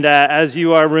As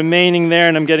you are remaining there,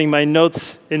 and I'm getting my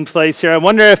notes in place here, I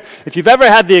wonder if you've ever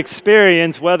had the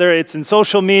experience, whether it's in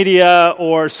social media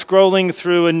or scrolling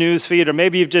through a news feed, or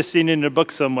maybe you've just seen it in a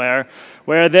book somewhere,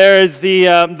 where there's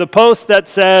the post that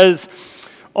says,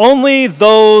 only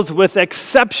those with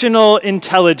exceptional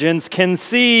intelligence can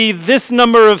see this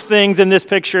number of things in this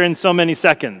picture in so many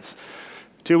seconds.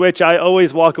 To which I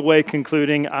always walk away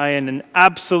concluding I am an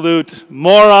absolute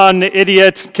moron,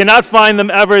 idiot, cannot find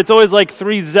them ever. It's always like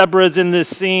 3 zebras in this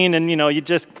scene, and you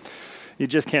just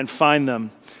can't find them.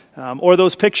 Or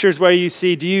those pictures where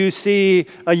do you see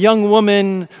a young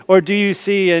woman or do you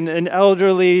see an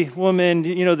elderly woman?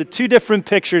 The 2 different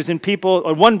pictures in people,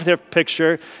 or one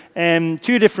picture, and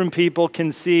 2 different people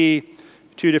can see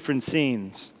 2 different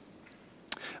scenes.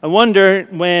 I wonder,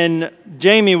 when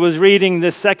Jamie was reading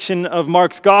this section of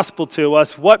Mark's gospel to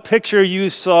us, what picture you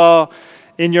saw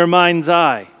in your mind's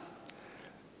eye.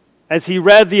 As he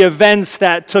read the events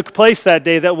that took place that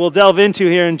day that we'll delve into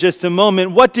here in just a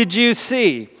moment, what did you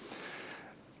see?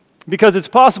 Because it's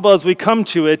possible as we come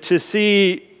to it to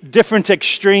see different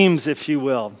extremes, if you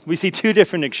will. We see 2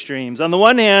 different extremes. On the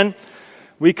one hand,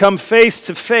 we come face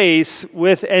to face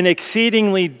with an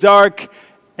exceedingly dark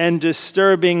and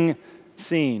disturbing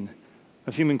scene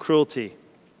of human cruelty.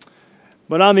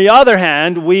 But on the other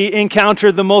hand, we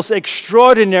encounter the most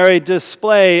extraordinary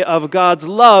display of God's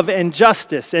love and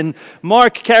justice. And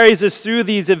Mark carries us through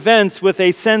these events with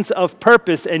a sense of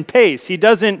purpose and pace. He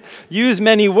doesn't use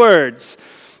many words,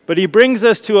 but he brings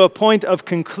us to a point of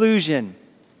conclusion,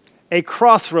 a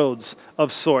crossroads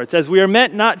of sorts, as we are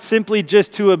meant not simply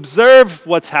just to observe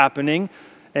what's happening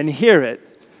and hear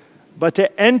it, but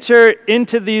to enter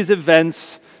into these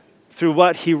events through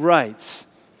what he writes,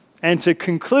 and to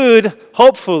conclude,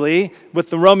 hopefully,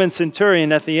 with the Roman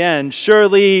centurion at the end.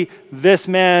 Surely this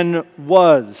man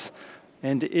was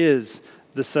and is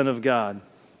the Son of God.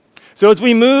 So as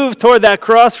we move toward that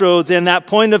crossroads and that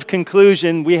point of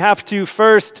conclusion, we have to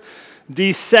first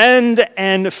descend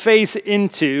and face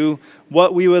into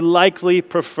what we would likely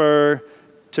prefer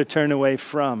to turn away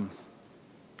from.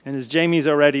 And as Jamie's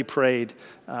already prayed,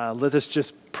 let us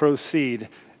just proceed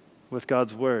with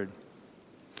God's word.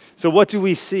 So what do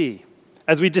we see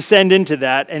as we descend into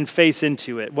that and face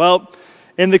into it? Well,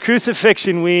 in the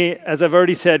crucifixion, we, as I've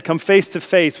already said, come face to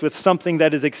face with something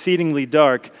that is exceedingly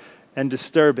dark and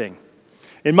disturbing.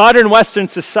 In modern Western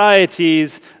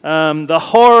societies, the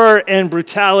horror and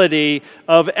brutality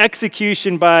of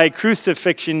execution by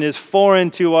crucifixion is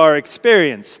foreign to our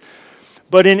experience.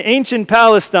 But in ancient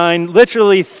Palestine,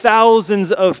 literally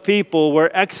thousands of people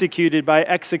were executed by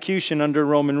execution under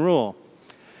Roman rule.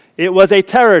 It was a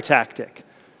terror tactic.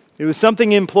 It was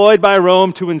something employed by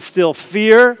Rome to instill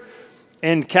fear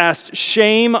and cast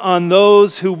shame on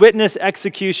those who witness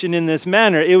execution in this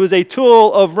manner. It was a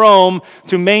tool of Rome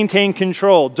to maintain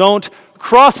control. Don't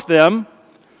cross them,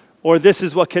 or this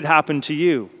is what could happen to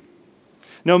you.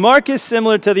 Now, Mark is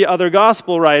similar to the other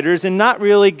gospel writers in not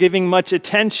really giving much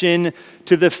attention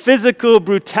to the physical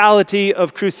brutality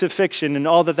of crucifixion and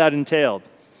all that entailed.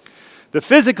 The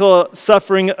physical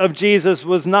suffering of Jesus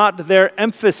was not their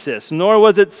emphasis, nor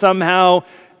was it somehow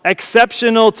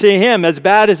exceptional to him, as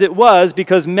bad as it was,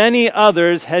 because many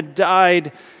others had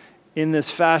died in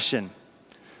this fashion.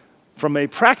 From a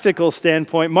practical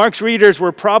standpoint, Mark's readers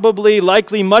were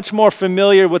likely much more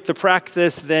familiar with the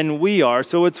practice than we are,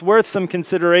 so it's worth some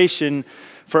consideration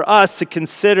for us to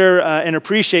consider and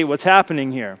appreciate what's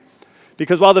happening here.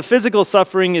 Because while the physical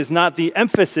suffering is not the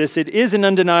emphasis, it is an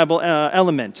undeniable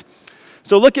element.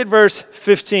 So look at verse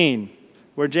 15,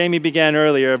 where Jamie began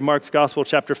earlier of Mark's Gospel,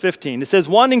 chapter 15. It says,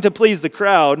 wanting to please the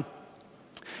crowd,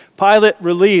 Pilate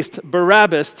released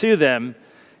Barabbas to them.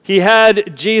 He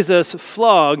had Jesus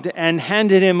flogged and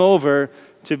handed him over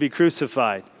to be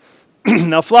crucified.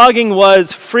 Now, flogging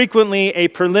was frequently a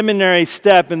preliminary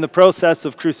step in the process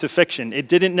of crucifixion. It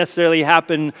didn't necessarily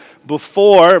happen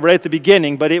before, right at the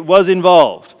beginning, but it was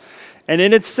involved. And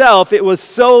in itself, it was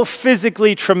so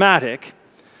physically traumatic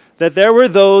that there were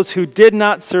those who did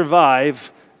not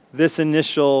survive this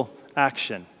initial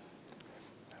action.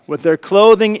 With their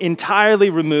clothing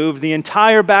entirely removed, the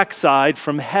entire backside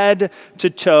from head to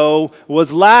toe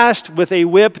was lashed with a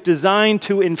whip designed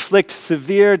to inflict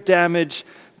severe damage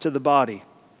to the body.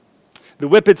 The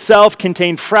whip itself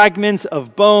contained fragments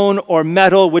of bone or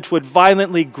metal which would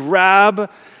violently grab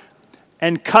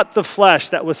and cut the flesh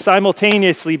that was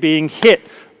simultaneously being hit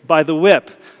by the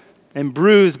whip and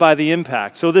bruised by the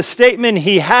impact. So the statement,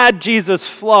 he had Jesus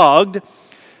flogged,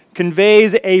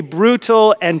 conveys a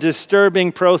brutal and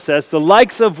disturbing process, the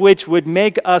likes of which would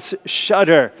make us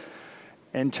shudder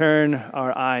and turn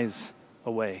our eyes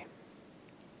away.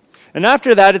 And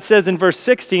after that, it says in verse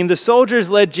 16, the soldiers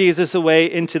led Jesus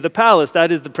away into the palace,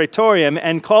 that is the praetorium,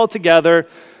 and called together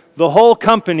the whole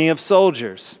company of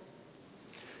soldiers.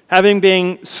 Having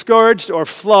been scourged or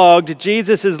flogged,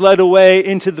 Jesus is led away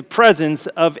into the presence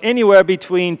of anywhere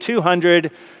between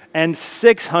 200 and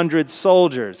 600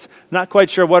 soldiers. Not quite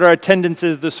sure what our attendance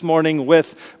is this morning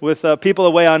with people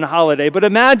away on holiday, but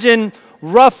imagine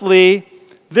roughly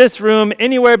this room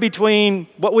anywhere between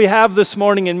what we have this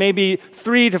morning and maybe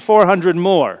 300 to 400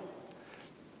 more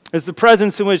is the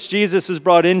presence in which Jesus is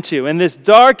brought into. And this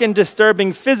dark and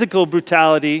disturbing physical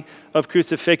brutality of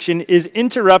crucifixion is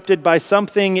interrupted by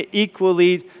something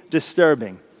equally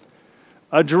disturbing.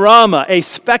 A drama, a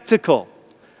spectacle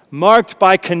marked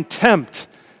by contempt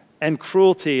and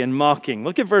cruelty and mocking.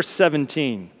 Look at verse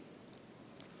 17.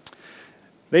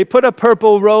 They put a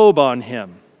purple robe on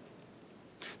him,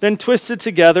 then twisted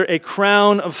together a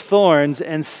crown of thorns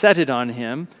and set it on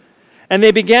him. And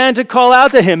they began to call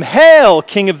out to him, "Hail,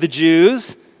 King of the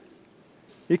Jews!"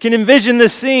 You can envision the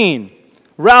scene.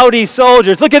 Rowdy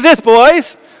soldiers. Look at this,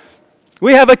 boys.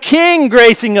 We have a king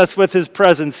gracing us with his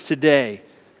presence today.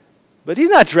 But he's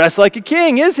not dressed like a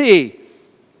king, is he?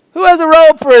 Who has a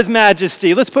robe for his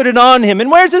majesty? Let's put it on him. And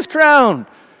where's his crown?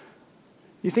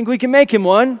 You think we can make him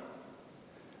one?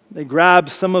 They grabbed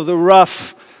some of the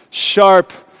rough,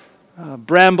 sharp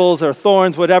brambles or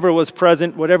thorns, whatever was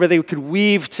present, whatever they could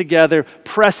weave together,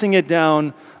 pressing it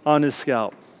down on his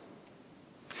scalp.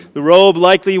 The robe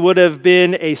likely would have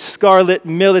been a scarlet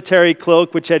military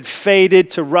cloak which had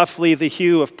faded to roughly the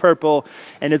hue of purple,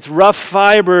 and its rough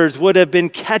fibers would have been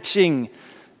catching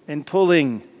and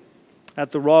pulling at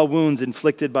the raw wounds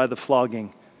inflicted by the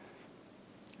flogging.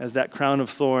 As that crown of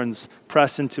thorns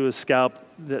pressed into his scalp,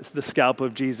 the scalp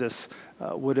of Jesus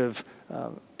would have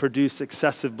produced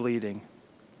excessive bleeding.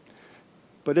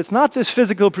 But it's not this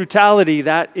physical brutality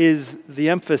that is the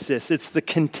emphasis. It's the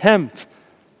contempt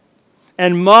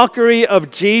and mockery of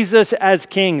Jesus as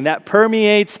king that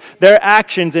permeates their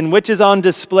actions and which is on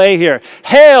display here.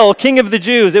 Hail, King of the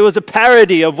Jews. It was a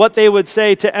parody of what they would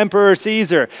say to Emperor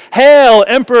Caesar. Hail,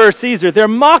 Emperor Caesar. They're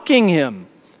mocking him.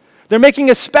 They're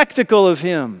making a spectacle of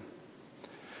him.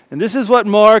 And this is what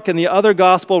Mark and the other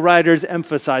gospel writers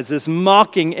emphasize, this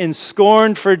mocking and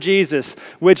scorn for Jesus,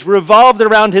 which revolved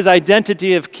around his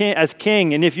identity as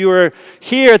king. And if you were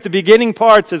here at the beginning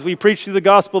parts as we preached through the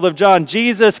Gospel of John,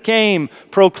 Jesus came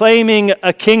proclaiming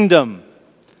a kingdom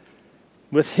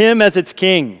with him as its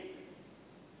king.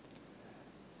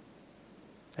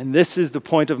 And this is the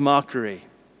point of mockery.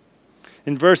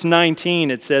 In verse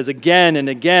 19, it says, again and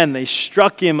again they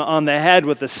struck him on the head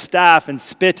with a staff and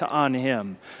spit on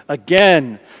him.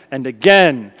 Again and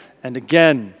again and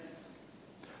again.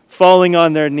 Falling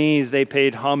on their knees, they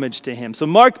paid homage to him. So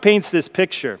Mark paints this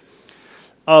picture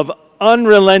of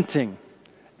unrelenting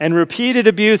and repeated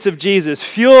abuse of Jesus,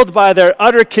 fueled by their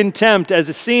utter contempt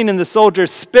as seen in the soldiers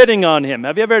spitting on him.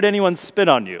 Have you ever heard anyone spit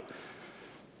on you?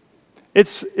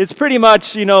 It's pretty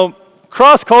much,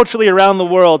 cross-culturally around the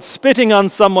world, spitting on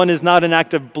someone is not an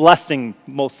act of blessing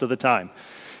most of the time.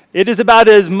 It is about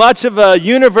as much of a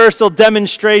universal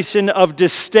demonstration of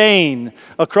disdain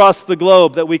across the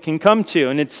globe that we can come to.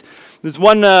 And there's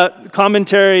one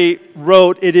commentary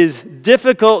wrote, it is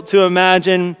difficult to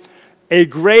imagine a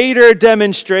greater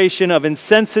demonstration of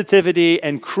insensitivity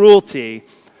and cruelty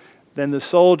than the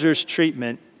soldiers'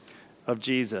 treatment of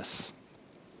Jesus.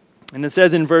 And it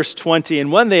says in verse 20,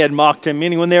 and when they had mocked him,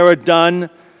 meaning when they were done,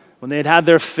 when they had had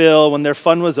their fill, when their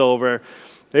fun was over,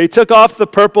 they took off the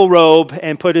purple robe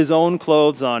and put his own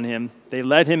clothes on him. They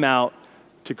led him out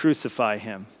to crucify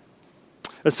him.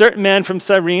 A certain man from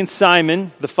Cyrene,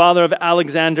 Simon, the father of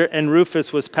Alexander and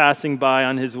Rufus, was passing by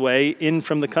on his way in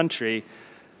from the country,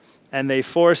 and they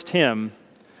forced him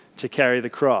to carry the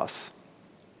cross.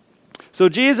 So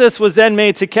Jesus was then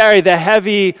made to carry the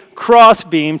heavy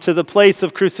crossbeam to the place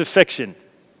of crucifixion.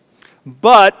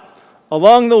 But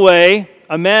along the way,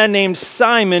 a man named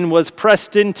Simon was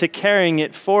pressed into carrying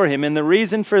it for him. And the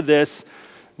reason for this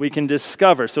we can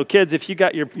discover. So kids, if you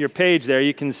got your page there,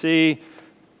 you can see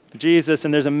Jesus,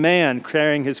 and there's a man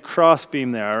carrying his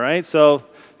crossbeam there, all right? So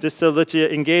just to let you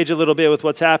engage a little bit with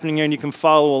what's happening here, and you can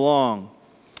follow along.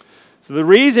 So the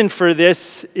reason for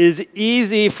this is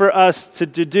easy for us to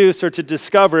deduce or to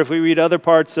discover if we read other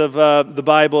parts of the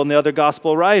Bible and the other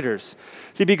gospel writers.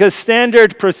 See, because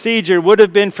standard procedure would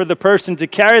have been for the person to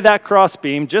carry that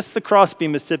crossbeam, just the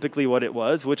crossbeam is typically what it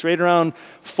was, which weighed around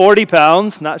 40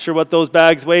 pounds. Not sure what those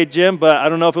bags weighed, Jim, but I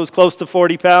don't know if it was close to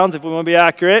 40 pounds, if we want to be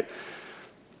accurate.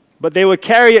 But they would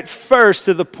carry it first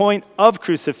to the point of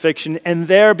crucifixion and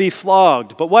there be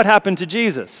flogged. But what happened to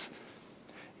Jesus?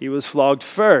 He was flogged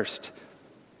first.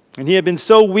 And he had been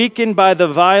so weakened by the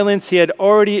violence he had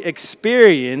already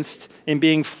experienced in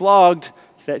being flogged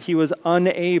that he was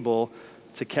unable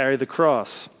to carry the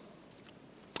cross.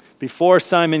 Before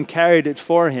Simon carried it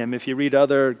for him, if you read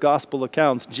other gospel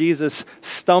accounts, Jesus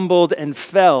stumbled and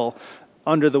fell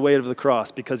under the weight of the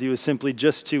cross because he was simply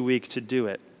just too weak to do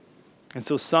it. And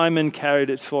so Simon carried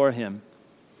it for him.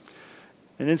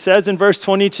 And it says in verse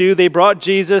 22, they brought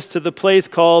Jesus to the place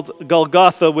called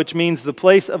Golgotha, which means the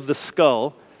place of the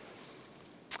skull.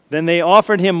 Then they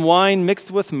offered him wine mixed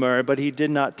with myrrh, but he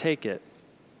did not take it.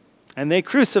 And they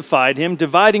crucified him,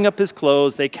 dividing up his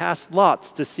clothes. They cast lots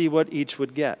to see what each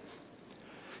would get.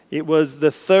 It was the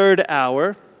 3rd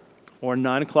hour, or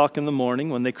 9 o'clock in the morning,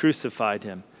 when they crucified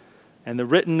him. And the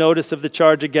written notice of the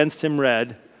charge against him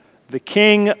read, "The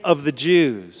King of the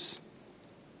Jews."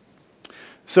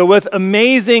 So with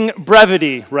amazing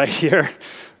brevity right here,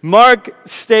 Mark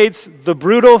states the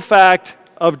brutal fact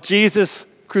of Jesus'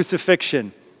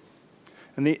 crucifixion.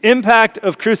 And the impact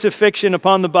of crucifixion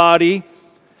upon the body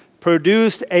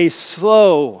produced a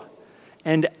slow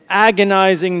and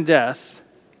agonizing death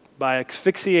by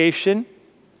asphyxiation,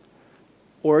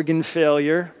 organ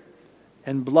failure,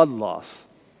 and blood loss.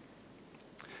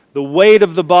 The weight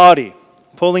of the body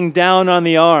pulling down on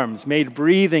the arms made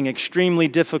breathing extremely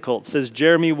difficult, says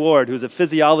Jeremy Ward, who's a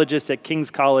physiologist at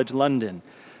King's College London,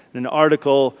 in an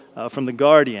article from The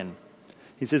Guardian.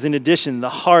 He says, in addition, the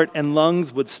heart and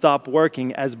lungs would stop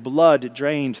working as blood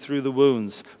drained through the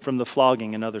wounds from the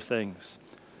flogging and other things.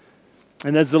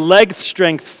 And as the leg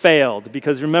strength failed,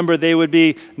 because remember, they would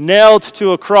be nailed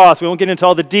to a cross. We won't get into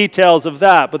all the details of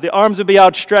that, but the arms would be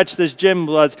outstretched as Jim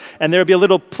was, and there would be a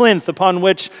little plinth upon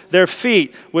which their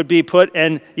feet would be put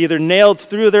and either nailed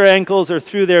through their ankles or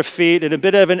through their feet at a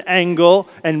bit of an angle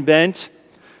and bent,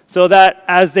 so that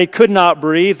as they could not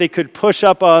breathe, they could push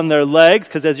up on their legs,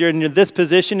 because as you're in this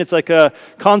position, it's like a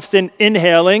constant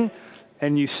inhaling,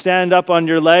 and you stand up on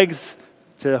your legs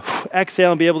to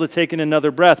exhale and be able to take in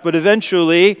another breath. But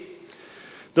eventually,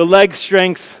 the leg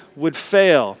strength would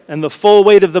fail, and the full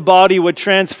weight of the body would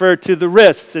transfer to the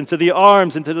wrists and to the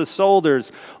arms and to the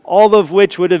shoulders, all of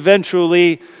which would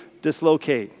eventually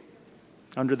dislocate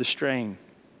under the strain.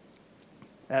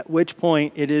 At which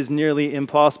point it is nearly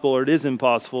impossible, or it is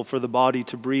impossible, for the body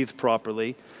to breathe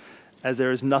properly, as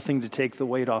there is nothing to take the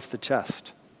weight off the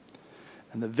chest.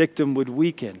 And the victim would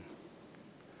weaken,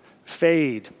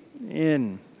 fade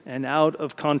in and out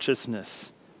of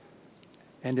consciousness,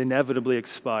 and inevitably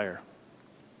expire.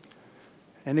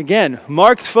 And again,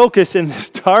 Mark's focus in this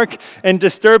dark and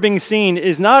disturbing scene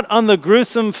is not on the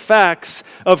gruesome facts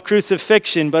of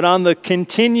crucifixion, but on the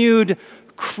continued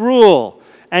cruel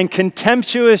and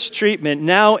contemptuous treatment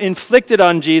now inflicted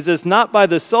on Jesus, not by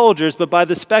the soldiers, but by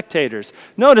the spectators.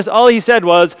 Notice all he said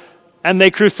was, "And they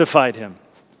crucified him."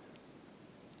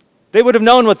 They would have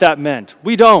known what that meant.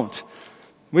 We don't.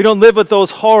 We don't live with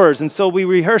those horrors, and so we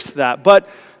rehearse that. But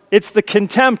it's the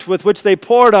contempt with which they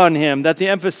poured on him that the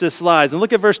emphasis lies. And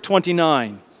look at verse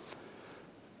 29.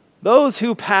 Those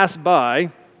who passed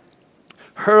by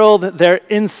hurled their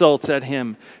insults at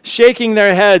him, shaking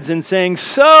their heads and saying,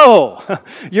 "So,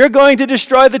 you're going to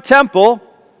destroy the temple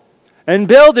and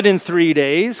build it in 3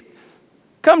 days?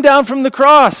 Come down from the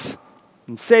cross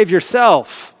and save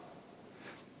yourself."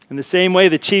 In the same way,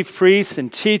 the chief priests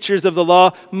and teachers of the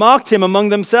law mocked him among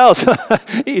themselves.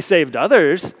 "He saved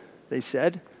others," they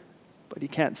said, "but he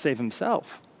can't save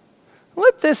himself.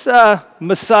 Let this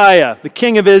Messiah, the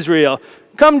King of Israel,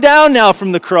 come down now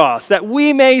from the cross, that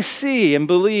we may see and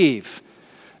believe."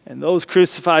 And those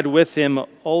crucified with him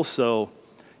also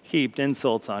heaped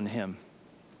insults on him.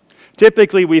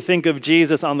 Typically, we think of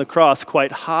Jesus on the cross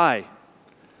quite high,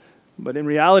 but in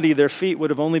reality, their feet would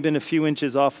have only been a few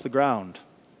inches off the ground.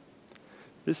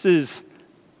 This is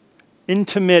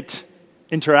intimate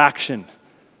interaction.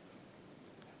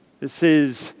 This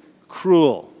is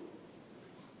cruel.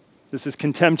 This is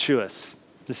contemptuous.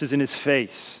 This is in his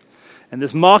face. And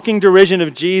this mocking derision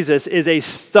of Jesus is a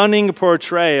stunning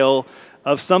portrayal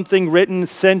of something written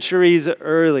centuries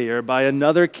earlier by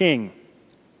another king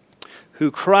who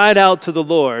cried out to the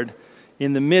Lord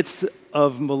in the midst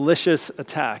of malicious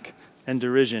attack and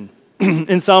derision.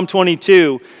 In Psalm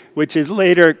 22, which is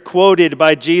later quoted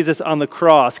by Jesus on the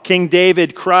cross, King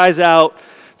David cries out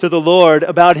to the Lord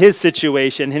about his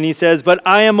situation, and he says, "But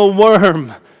I am a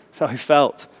worm," that's how he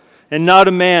felt, "and not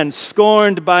a man,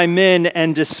 scorned by men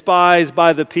and despised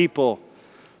by the people.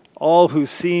 All who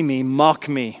see me mock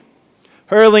me,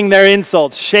 hurling their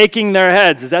insults, shaking their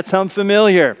heads." Does that sound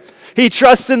familiar? "He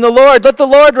trusts in the Lord. Let the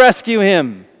Lord rescue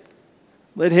him.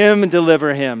 Let him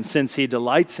deliver him, since he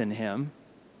delights in him."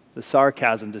 The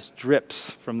sarcasm just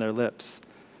drips from their lips.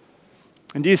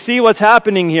 And do you see what's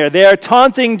happening here? They are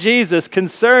taunting Jesus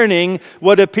concerning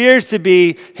what appears to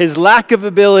be his lack of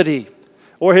ability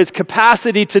or his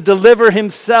capacity to deliver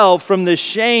himself from the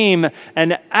shame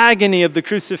and agony of the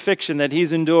crucifixion that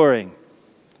he's enduring.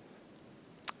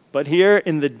 But here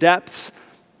in the depths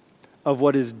of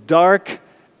what is dark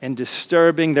and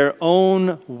disturbing, their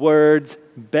own words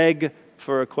beg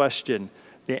for a question,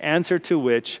 the answer to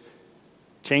which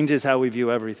changes how we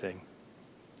view everything.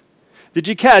 Did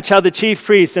you catch how the chief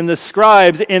priests and the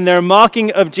scribes, in their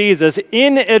mocking of Jesus,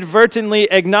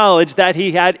 inadvertently acknowledged that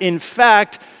he had in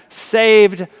fact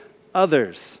saved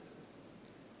others?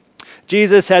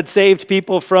 Jesus had saved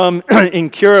people from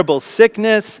incurable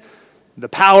sickness, the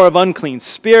power of unclean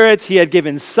spirits. He had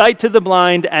given sight to the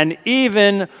blind and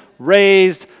even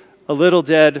raised a little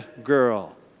dead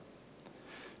girl.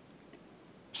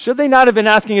 Should they not have been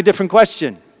asking a different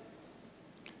question?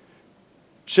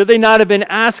 Should they not have been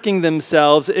asking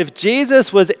themselves, if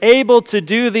Jesus was able to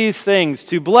do these things,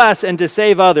 to bless and to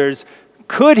save others,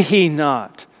 could he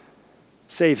not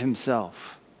save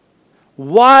himself?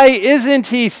 Why isn't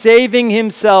he saving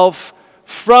himself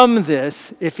from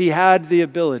this if he had the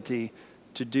ability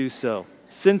to do so,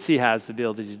 since he has the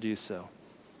ability to do so?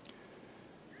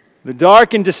 The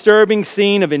dark and disturbing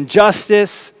scene of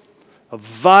injustice, of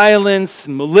violence,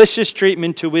 malicious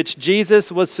treatment to which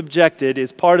Jesus was subjected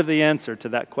is part of the answer to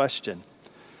that question.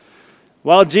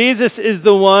 While Jesus is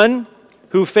the one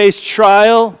who faced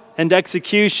trial and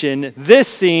execution, this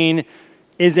scene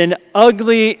is an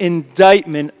ugly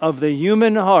indictment of the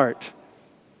human heart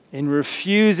in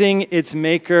refusing its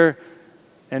maker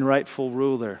and rightful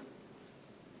ruler.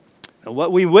 Now,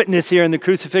 what we witness here in the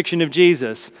crucifixion of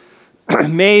Jesus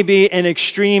may be an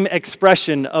extreme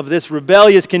expression of this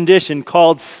rebellious condition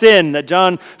called sin that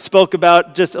John spoke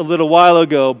about just a little while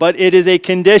ago, but it is a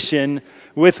condition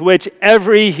with which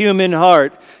every human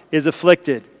heart is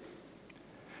afflicted.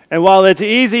 And while it's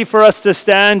easy for us to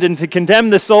stand and to condemn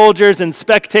the soldiers and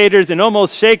spectators and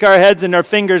almost shake our heads and our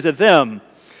fingers at them,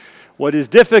 what is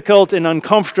difficult and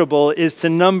uncomfortable is to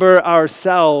number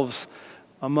ourselves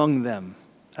among them,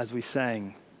 as we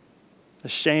sang.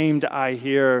 Ashamed I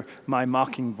hear my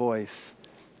mocking voice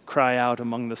cry out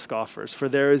among the scoffers, for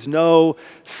there is no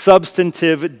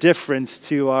substantive difference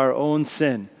to our own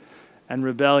sin and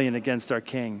rebellion against our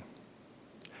King.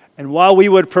 And while we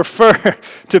would prefer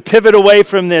to pivot away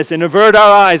from this and avert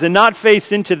our eyes and not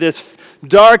face into this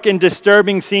dark and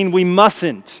disturbing scene, we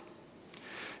mustn't.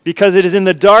 Because it is in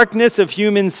the darkness of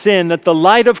human sin that the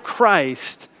light of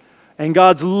Christ and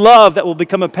God's love that will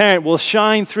become apparent will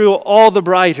shine through all the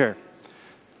brighter.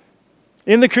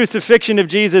 In the crucifixion of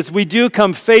Jesus, we do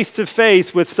come face to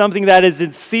face with something that is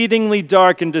exceedingly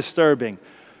dark and disturbing,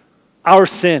 our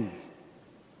sin,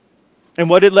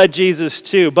 and what it led Jesus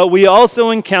to. But we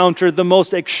also encounter the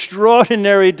most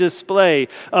extraordinary display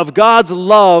of God's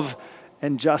love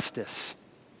and justice.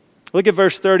 Look at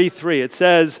verse 33. It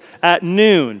says, at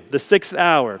noon, the 6th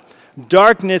hour,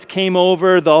 darkness came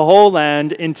over the whole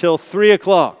land until 3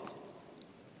 o'clock.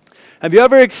 Have you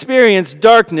ever experienced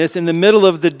darkness in the middle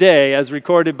of the day, as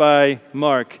recorded by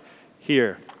Mark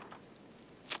here?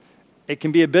 It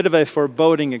can be a bit of a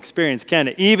foreboding experience, can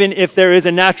it? Even if there is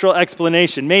a natural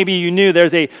explanation. Maybe you knew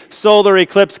there's a solar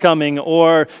eclipse coming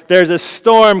or there's a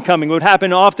storm coming. It would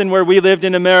happen often where we lived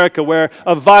in America, where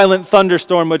a violent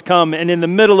thunderstorm would come, and in the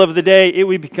middle of the day, it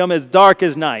would become as dark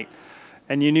as night.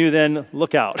 And you knew then,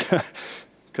 look out,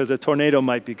 because a tornado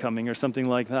might be coming or something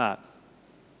like that.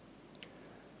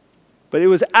 But it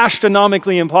was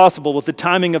astronomically impossible with the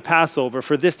timing of Passover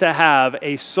for this to have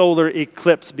a solar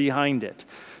eclipse behind it.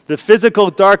 The physical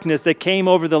darkness that came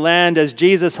over the land as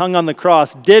Jesus hung on the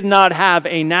cross did not have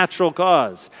a natural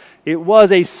cause. It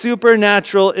was a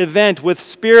supernatural event with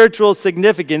spiritual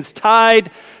significance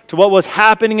tied to what was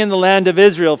happening in the land of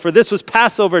Israel, for this was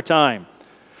Passover time.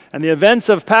 And the events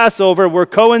of Passover were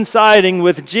coinciding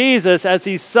with Jesus as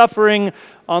he's suffering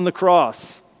on the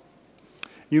cross.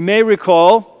 You may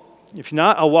recall, if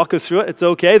not, I'll walk us through it. It's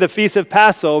okay. The Feast of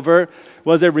Passover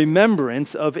was a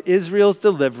remembrance of Israel's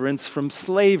deliverance from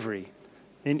slavery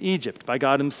in Egypt by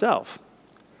God himself.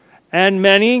 And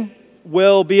many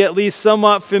will be at least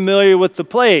somewhat familiar with the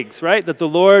plagues, right, that the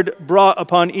Lord brought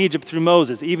upon Egypt through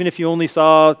Moses, even if you only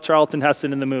saw Charlton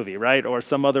Heston in the movie, right, or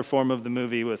some other form of the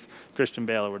movie with Christian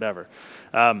Bale or whatever.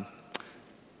 And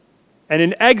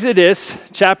in Exodus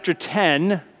chapter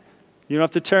 10, you don't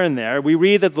have to turn there. We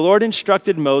read that the Lord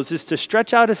instructed Moses to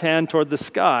stretch out his hand toward the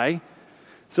sky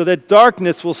so that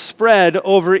darkness will spread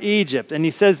over Egypt. And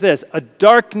he says this, a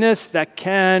darkness that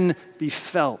can be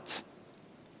felt.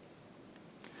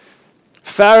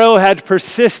 Pharaoh had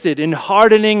persisted in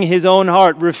hardening his own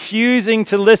heart, refusing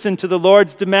to listen to the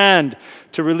Lord's demand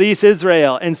to release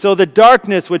Israel. And so the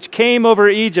darkness which came over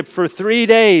Egypt for 3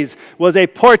 days was a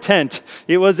portent.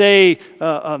 It was a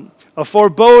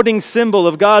foreboding symbol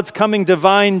of God's coming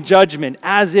divine judgment,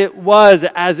 as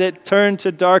it turned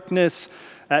to darkness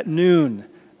at noon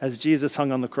as Jesus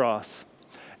hung on the cross.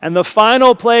 And the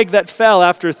final plague that fell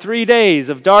after 3 days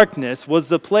of darkness was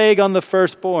the plague on the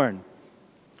firstborn,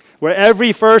 where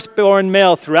every firstborn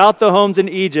male throughout the homes in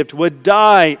Egypt would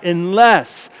die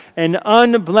unless an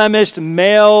unblemished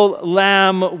male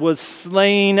lamb was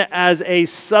slain as a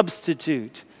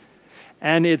substitute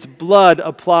and its blood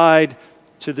applied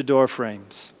to the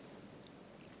doorframes.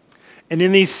 And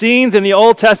in these scenes in the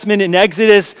Old Testament, in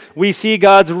Exodus, we see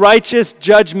God's righteous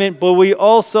judgment, but we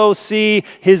also see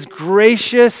his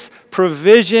gracious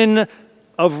provision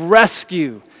of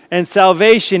rescue and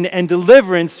salvation and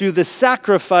deliverance through the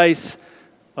sacrifice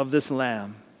of this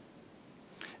lamb.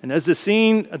 And as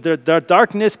the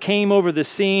darkness came over the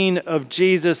scene of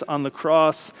Jesus on the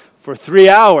cross for 3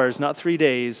 hours, not 3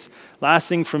 days,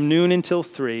 lasting from noon until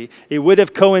 3, it would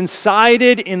have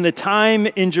coincided in the time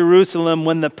in Jerusalem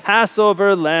when the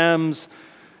Passover lambs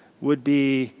would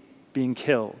be being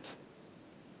killed.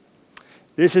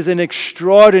 This is an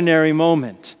extraordinary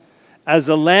moment as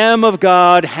the Lamb of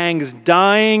God hangs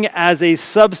dying as a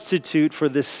substitute for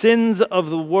the sins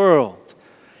of the world.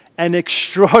 An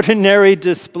extraordinary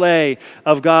display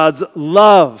of God's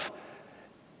love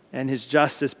and his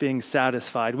justice being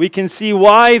satisfied. We can see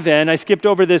why then, I skipped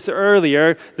over this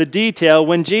earlier, the detail,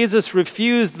 when Jesus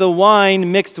refused the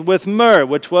wine mixed with myrrh,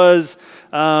 which was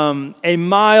a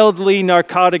mildly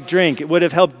narcotic drink. It would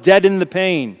have helped deaden the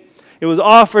pain. It was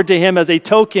offered to him as a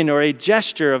token or a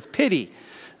gesture of pity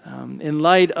in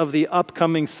light of the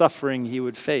upcoming suffering he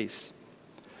would face.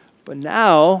 But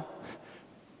now,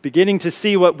 beginning to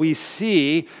see what we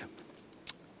see,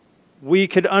 we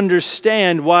could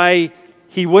understand why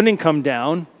he wouldn't come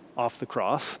down off the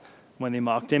cross when they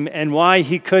mocked him, and why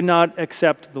he could not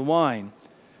accept the wine.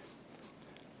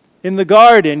 In the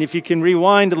garden, if you can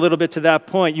rewind a little bit to that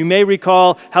point, you may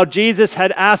recall how Jesus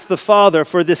had asked the Father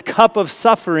for this cup of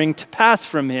suffering to pass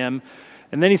from him,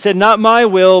 and then he said, "Not my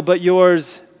will, but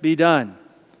yours be done."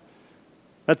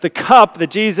 That the cup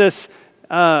that Jesus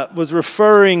was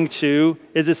referring to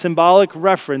is a symbolic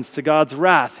reference to God's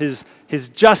wrath, his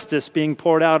justice being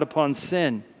poured out upon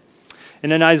sin.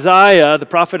 And in Isaiah, the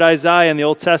prophet Isaiah in the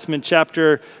Old Testament,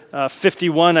 chapter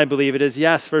 51, I believe it is,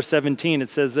 verse 17, it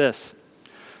says this: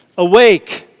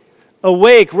 "Awake,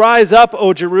 awake, rise up,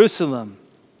 O Jerusalem,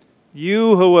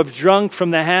 you who have drunk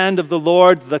from the hand of the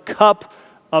Lord the cup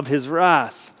of his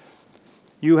wrath.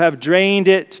 You have drained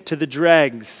it to the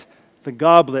dregs, the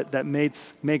goblet that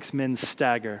makes men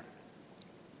stagger."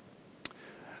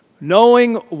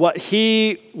 Knowing what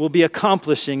he will be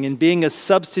accomplishing in being a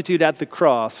substitute at the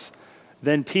cross,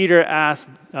 then Peter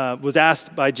was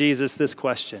asked by Jesus this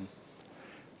question: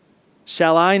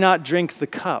 "Shall I not drink the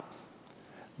cup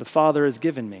the Father has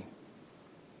given me?"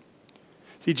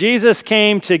 See, Jesus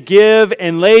came to give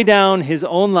and lay down his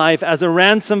own life as a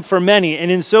ransom for many, and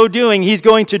in so doing, he's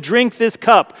going to drink this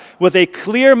cup with a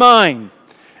clear mind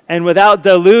and without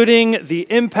diluting the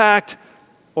impact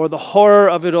or the horror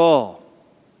of it all.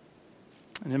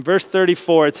 And in verse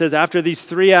 34, it says, after these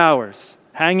 3 hours,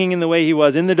 hanging in the way he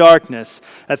was, in the darkness,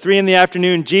 at 3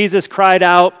 p.m, Jesus cried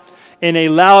out in a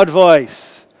loud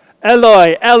voice,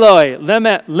 "Eloi, Eloi,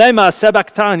 lema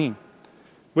sabachthani,"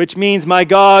 which means, my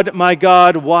God,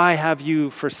 why have you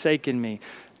forsaken me?"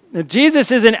 Now,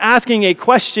 Jesus isn't asking a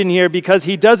question here because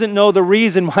he doesn't know the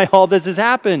reason why all this has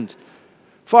happened.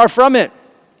 Far from it.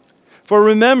 For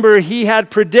remember, he had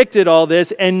predicted all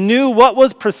this and knew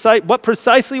what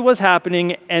precisely was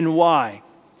happening and why.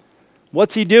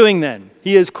 What's he doing then?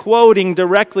 He is quoting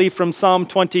directly from Psalm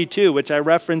 22, which I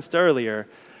referenced earlier,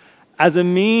 as a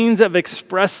means of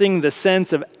expressing the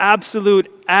sense of absolute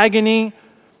agony,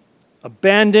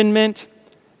 abandonment,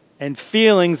 and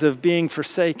feelings of being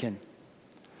forsaken.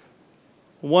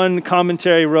 One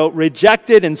commentary wrote,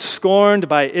 "Rejected and scorned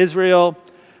by Israel,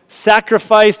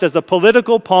 sacrificed as a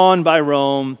political pawn by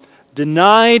Rome,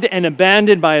 denied and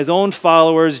abandoned by his own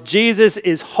followers, Jesus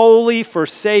is wholly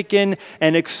forsaken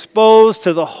and exposed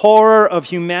to the horror of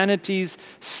humanity's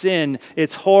sin.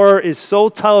 Its horror is so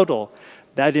total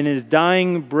that in his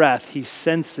dying breath he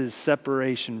senses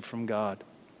separation from God."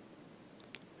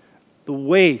 The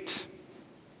weight,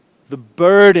 the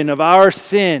burden of our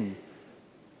sin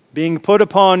being put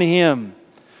upon him,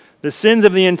 the sins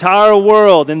of the entire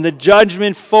world and the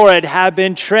judgment for it have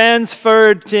been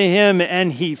transferred to him,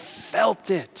 and he felt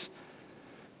it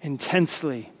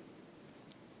intensely.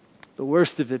 the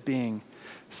worst of it being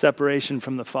separation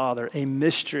from the Father, a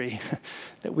mystery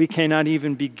that we cannot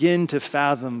even begin to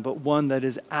fathom, but one that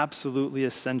is absolutely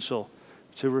essential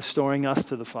to restoring us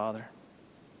to the Father.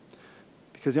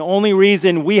 Because the only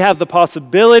reason we have the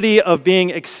possibility of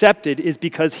being accepted is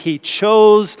because he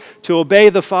chose to obey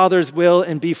the Father's will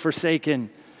and be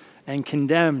forsaken and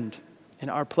condemned in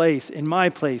our place, in my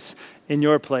place, in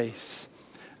your place.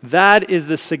 That is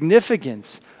the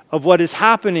significance of what is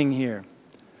happening here.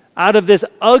 Out of this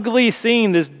ugly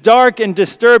scene, this dark and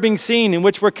disturbing scene in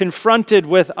which we're confronted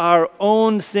with our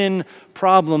own sin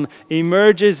problem,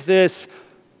 emerges this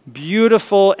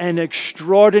beautiful and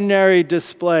extraordinary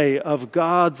display of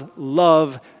God's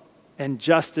love and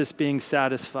justice being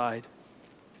satisfied.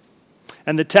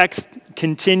 And the text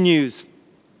continues.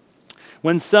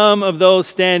 When some of those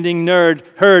standing near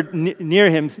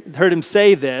him heard him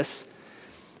say this,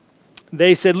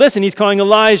 they said, "Listen, he's calling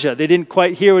Elijah." They didn't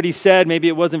quite hear what he said. Maybe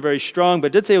it wasn't very strong, but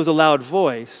it did say it was a loud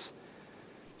voice.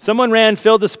 Someone ran,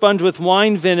 filled a sponge with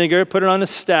wine vinegar, put it on a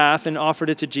staff, and offered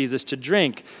it to Jesus to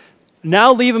drink.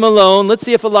 "Now leave him alone. Let's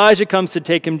see if Elijah comes to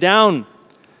take him down."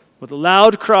 With a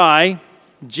loud cry,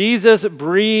 Jesus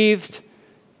breathed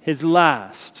his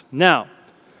last. Now,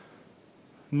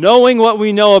 knowing what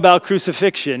we know about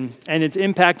crucifixion and its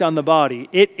impact on the body,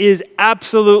 it is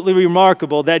absolutely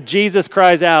remarkable that Jesus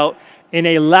cries out in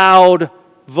a loud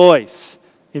voice.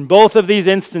 In both of these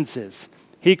instances,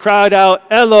 he cried out,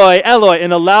 "Eloi, Eloi,"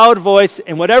 in a loud voice,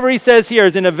 and whatever he says here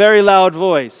is in a very loud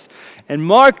voice. And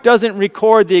Mark doesn't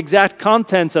record the exact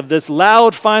contents of this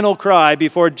loud final cry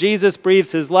before Jesus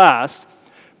breathes his last.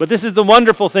 But this is the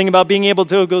wonderful thing about being able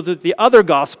to go to the other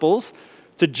Gospels,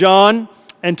 to John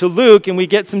and to Luke, and we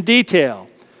get some detail.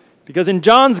 Because in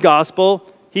John's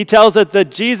Gospel, he tells us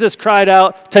that Jesus cried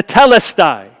out,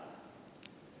 "Tetelestai,"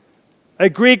 a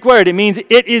Greek word. It means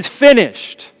it is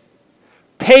finished,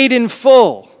 paid in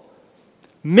full,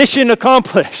 mission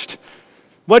accomplished.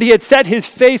 What he had set his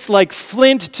face like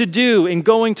flint to do in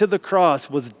going to the cross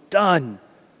was done.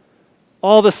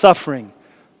 All the suffering,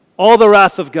 all the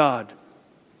wrath of God,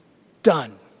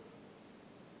 done.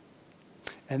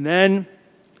 And then,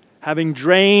 having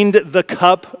drained the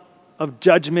cup of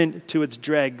judgment to its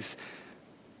dregs,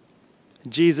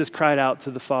 Jesus cried out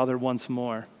to the Father once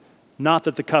more. Not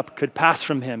that the cup could pass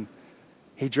from him.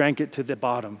 He drank it to the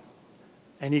bottom.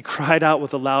 And he cried out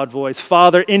with a loud voice,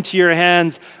 "Father, into your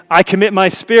hands I commit my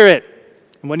spirit."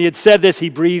 And when he had said this, he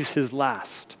breathed his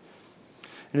last.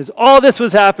 And as all this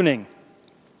was happening,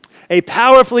 a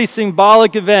powerfully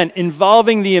symbolic event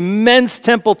involving the immense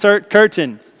temple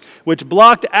curtain, which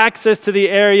blocked access to the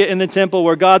area in the temple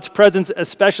where God's presence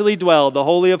especially dwelled, the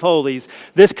Holy of Holies.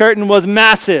 This curtain was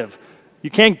massive. You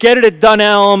can't get it at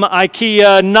Dunelm,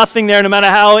 IKEA, nothing there, no matter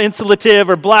how insulative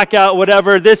or blackout,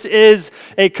 whatever. This is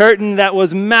a curtain that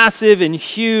was massive and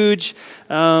huge.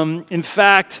 In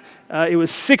fact, it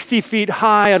was 60 feet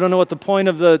high. I don't know what the point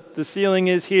of the ceiling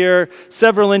is here.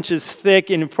 Several inches thick,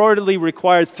 and reportedly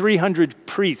required 300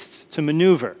 priests to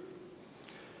maneuver.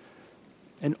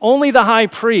 And only the high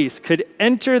priest could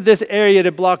enter this area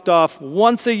that blocked off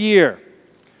once a year,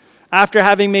 after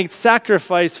having made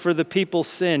sacrifice for the people's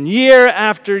sin, year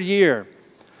after year.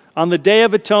 On the Day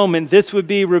of Atonement, this would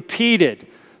be repeated.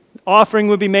 Offering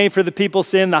would be made for the people's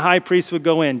sin. The high priest would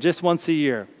go in just once a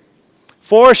year.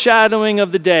 Foreshadowing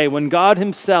of the day when God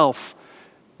himself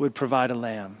would provide a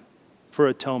lamb for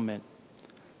atonement,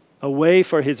 a way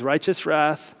for his righteous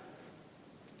wrath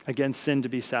against sin to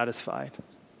be satisfied.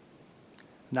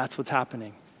 And that's what's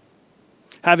happening.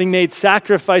 Having made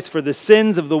sacrifice for the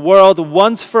sins of the world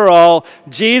once for all,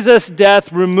 Jesus'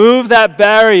 death removed that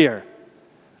barrier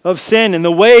of sin, and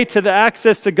the way to the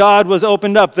access to God was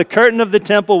opened up. The curtain of the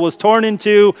temple was torn in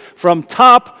two from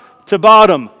top to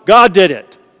bottom. God did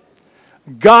it.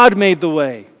 God made the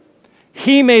way.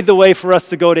 He made the way for us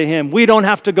to go to him. We don't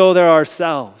have to go there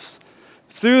ourselves.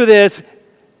 Through this,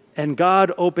 and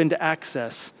God opened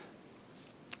access.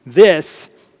 This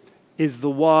is the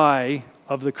why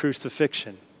of the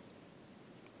crucifixion.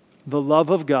 The love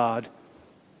of God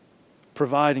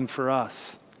providing for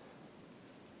us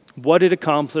what it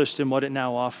accomplished and what it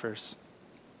now offers.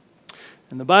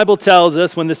 And the Bible tells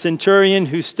us when the centurion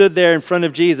who stood there in front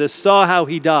of Jesus saw how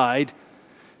he died,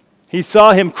 he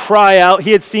saw him cry out.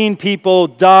 He had seen people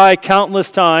die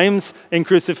countless times in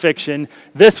crucifixion.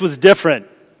 This was different.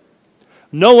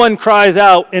 No one cries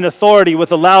out in authority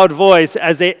with a loud voice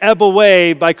as they ebb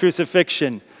away by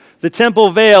crucifixion. The temple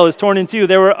veil is torn in two.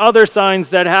 There were other signs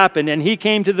that happened, and he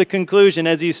came to the conclusion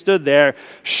as he stood there,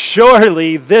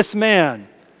 surely this man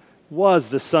was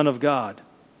the Son of God.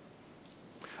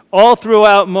 All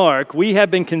throughout Mark, we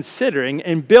have been considering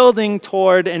and building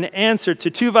toward an answer to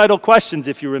two vital questions,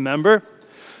 if you remember.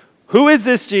 Who is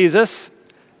this Jesus,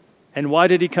 and why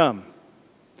did he come?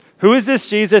 Who is this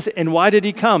Jesus, and why did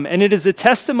he come? And it is the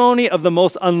testimony of the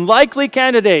most unlikely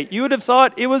candidate. You would have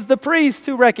thought it was the priest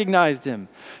who recognized him.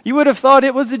 You would have thought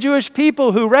it was the Jewish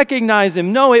people who recognized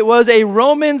him. No, it was a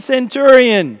Roman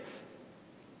centurion.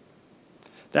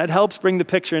 That helps bring the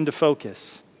picture into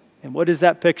focus. And what is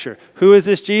that picture? Who is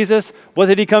this Jesus? What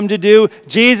did he come to do?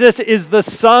 Jesus is the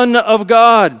Son of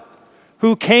God,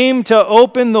 who came to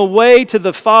open the way to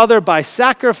the Father by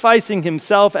sacrificing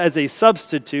himself as a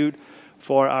substitute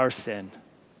for our sin.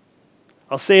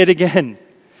 I'll say it again.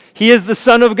 He is the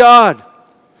Son of God,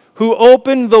 who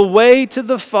opened the way to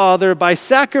the Father by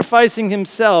sacrificing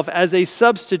himself as a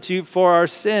substitute for our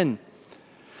sin.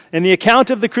 In the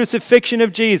account of the crucifixion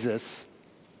of Jesus,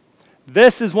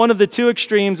 this is one of the two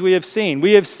extremes we have seen.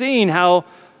 We have seen how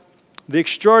the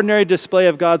extraordinary display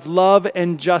of God's love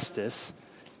and justice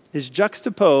is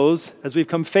juxtaposed as we've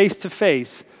come face to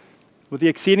face with the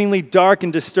exceedingly dark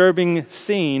and disturbing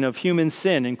scene of human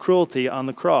sin and cruelty on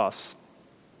the cross.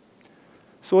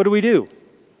 So what do?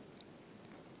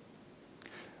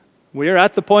 We are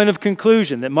at the point of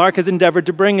conclusion that Mark has endeavored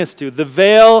to bring us to. The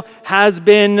veil has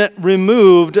been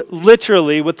removed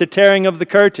literally with the tearing of the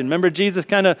curtain. Remember, Jesus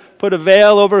kind of put a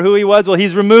veil over who he was? Well,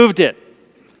 he's removed it.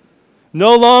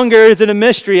 No longer is it a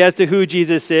mystery as to who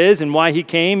Jesus is and why he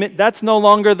came. That's no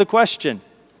longer the question.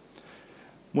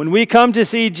 When we come to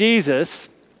see Jesus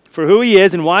for who he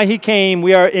is and why he came,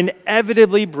 we are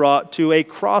inevitably brought to a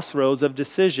crossroads of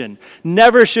decision.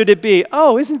 Never should it be,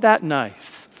 oh, isn't that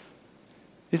nice?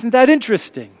 Isn't that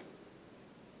interesting?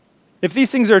 If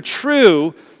these things are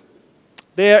true,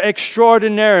 they are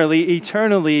extraordinarily,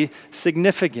 eternally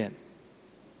significant.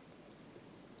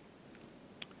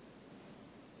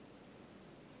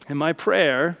 And my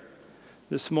prayer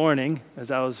this morning,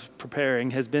 as I was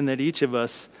preparing, has been that each of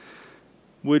us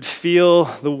would feel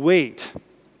the weight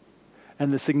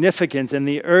and the significance and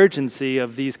the urgency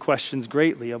of these questions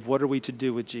greatly, of what are we to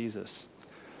do with Jesus.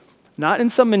 Not in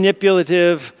some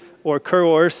manipulative or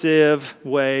coercive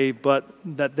way, but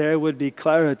that there would be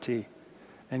clarity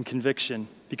and conviction.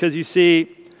 Because you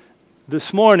see,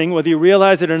 this morning, whether you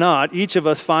realize it or not, each of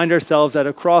us find ourselves at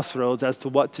a crossroads as to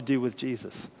what to do with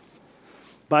Jesus.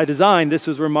 By design, this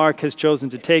is where Mark has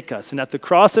chosen to take us. And at the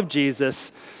cross of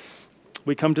Jesus,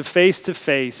 we come to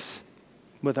face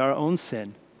with our own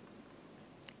sin,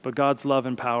 but God's love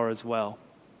and power as well.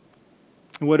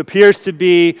 And what appears to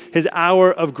be his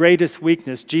hour of greatest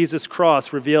weakness, Jesus'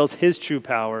 cross, reveals his true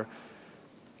power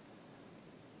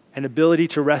and ability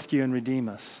to rescue and redeem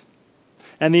us.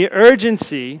 And the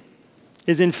urgency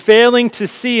is in failing to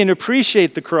see and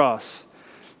appreciate the cross.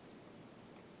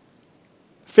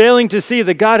 Failing to see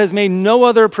that God has made no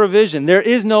other provision. There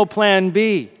is no plan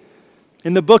B.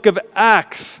 In the book of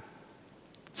Acts,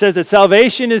 it says that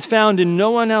salvation is found in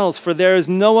no one else, for there is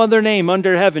no other name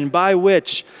under heaven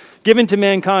given to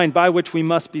mankind by which we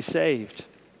must be saved.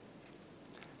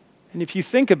 And if you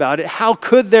think about it, how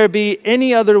could there be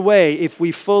any other way if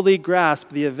we fully grasp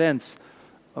the events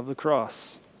of the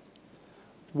cross?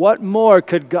 What more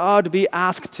could God be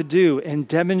asked to do in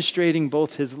demonstrating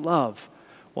both his love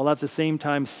while at the same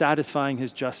time satisfying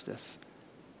his justice?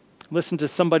 Listen to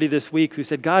somebody this week who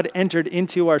said, God entered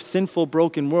into our sinful,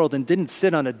 broken world and didn't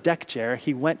sit on a deck chair.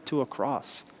 He went to a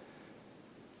cross.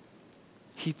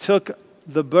 He took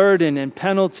the burden and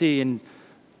penalty and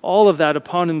all of that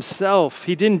upon himself.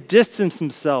 He didn't distance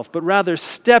himself, but rather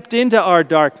stepped into our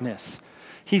darkness.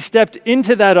 He stepped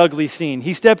into that ugly scene.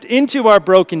 He stepped into our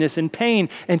brokenness and pain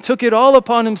and took it all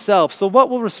upon himself. So what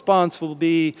response will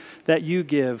be that you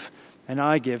give and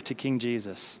I give to King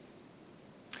Jesus?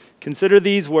 Consider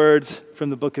these words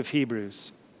from the book of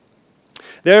Hebrews.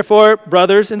 Therefore,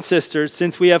 brothers and sisters,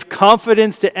 since we have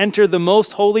confidence to enter the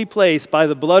most holy place by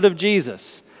the blood of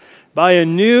Jesus, by a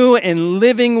new and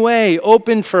living way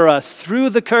opened for us through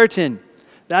the curtain,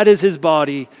 that is his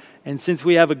body, and since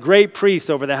we have a great priest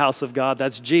over the house of God,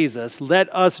 that's Jesus, let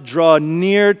us draw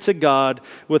near to God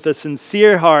with a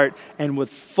sincere heart and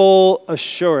with full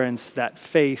assurance that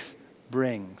faith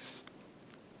brings.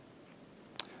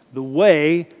 The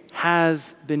way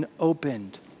has been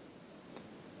opened.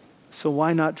 So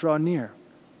why not draw near?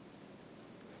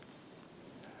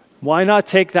 Why not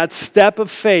take that step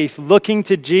of faith, looking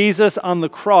to Jesus on the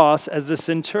cross as the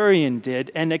centurion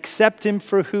did, and accept him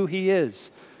for who he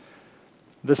is?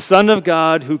 The Son of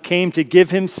God who came to give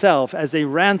himself as a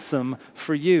ransom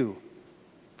for you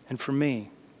and for me.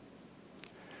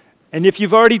 And if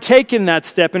you've already taken that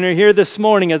step and are here this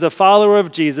morning as a follower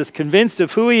of Jesus, convinced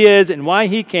of who he is and why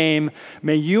he came,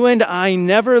 may you and I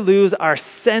never lose our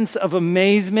sense of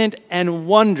amazement and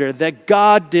wonder that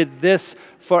God did this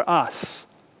for us.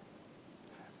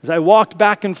 As I walked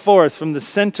back and forth from the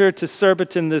center to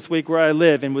Surbiton this week where I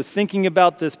live and was thinking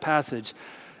about this passage,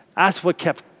 that's what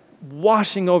kept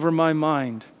washing over my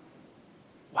mind.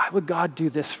 Why would God do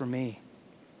this for me?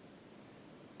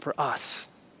 For us?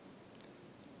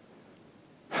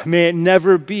 May it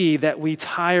never be that we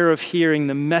tire of hearing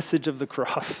the message of the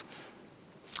cross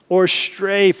or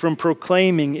stray from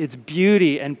proclaiming its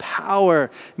beauty and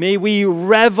power. May we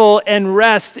revel and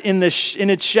rest in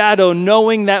its shadow,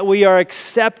 knowing that we are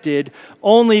accepted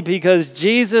only because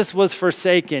Jesus was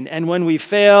forsaken. And when we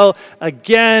fail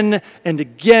again and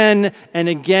again and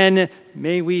again,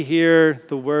 may we hear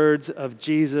the words of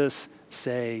Jesus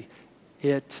say,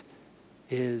 "It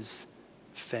is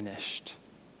finished."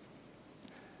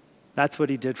 That's what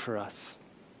he did for us.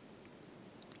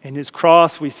 In his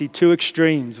cross, we see two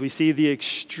extremes. We see the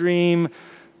extreme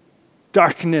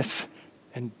darkness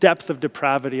and depth of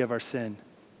depravity of our sin.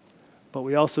 But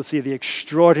we also see the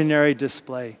extraordinary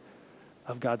display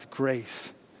of God's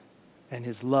grace and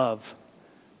his love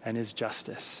and his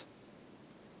justice.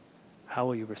 How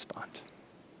will you respond?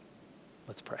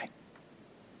 Let's pray.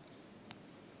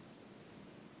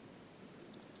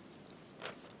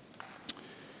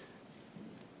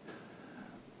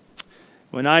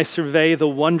 When I survey the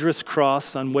wondrous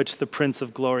cross on which the Prince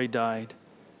of Glory died,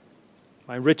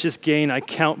 my richest gain I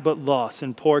count but loss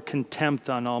and pour contempt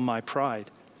on all my pride.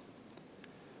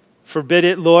 Forbid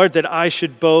it, Lord, that I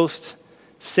should boast,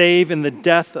 save in the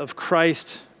death of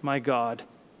Christ my God.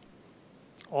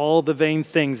 All the vain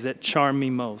things that charm me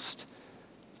most,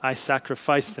 I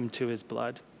sacrifice them to his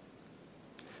blood.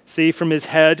 See, from his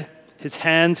head, his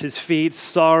hands, his feet,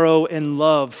 sorrow and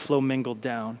love flow mingled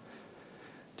down.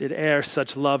 Did e'er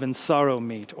such love and sorrow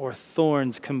meet, or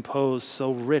thorns compose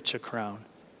so rich a crown?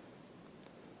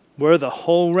 Were the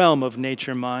whole realm of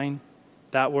nature mine,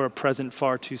 that were a present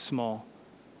far too small.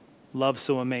 Love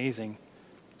so amazing,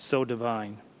 so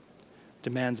divine,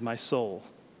 demands my soul,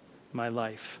 my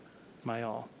life, my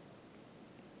all.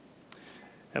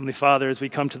 Heavenly Father, as we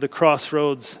come to the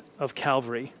crossroads of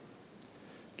Calvary,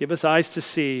 give us eyes to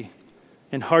see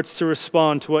and hearts to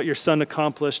respond to what your Son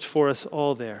accomplished for us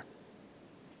all there.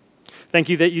 Thank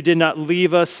you that you did not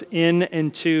leave us in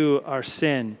and to our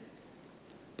sin,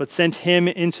 but sent him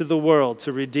into the world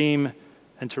to redeem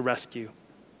and to rescue.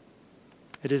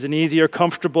 It isn't easy or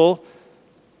comfortable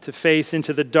to face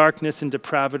into the darkness and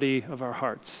depravity of our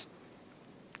hearts.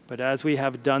 But as we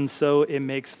have done so, it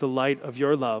makes the light of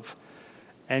your love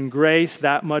and grace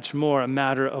that much more a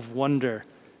matter of wonder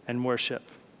and worship.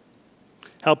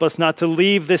 Help us not to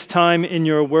leave this time in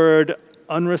your word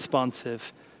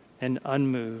unresponsive and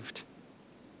unmoved.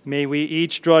 May we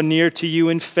each draw near to you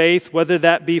in faith, whether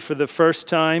that be for the first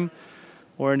time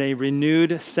or in a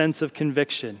renewed sense of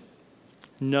conviction,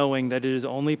 knowing that it is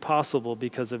only possible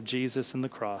because of Jesus and the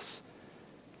cross.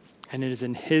 And it is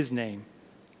in his name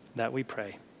that we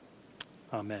pray.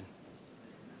 Amen.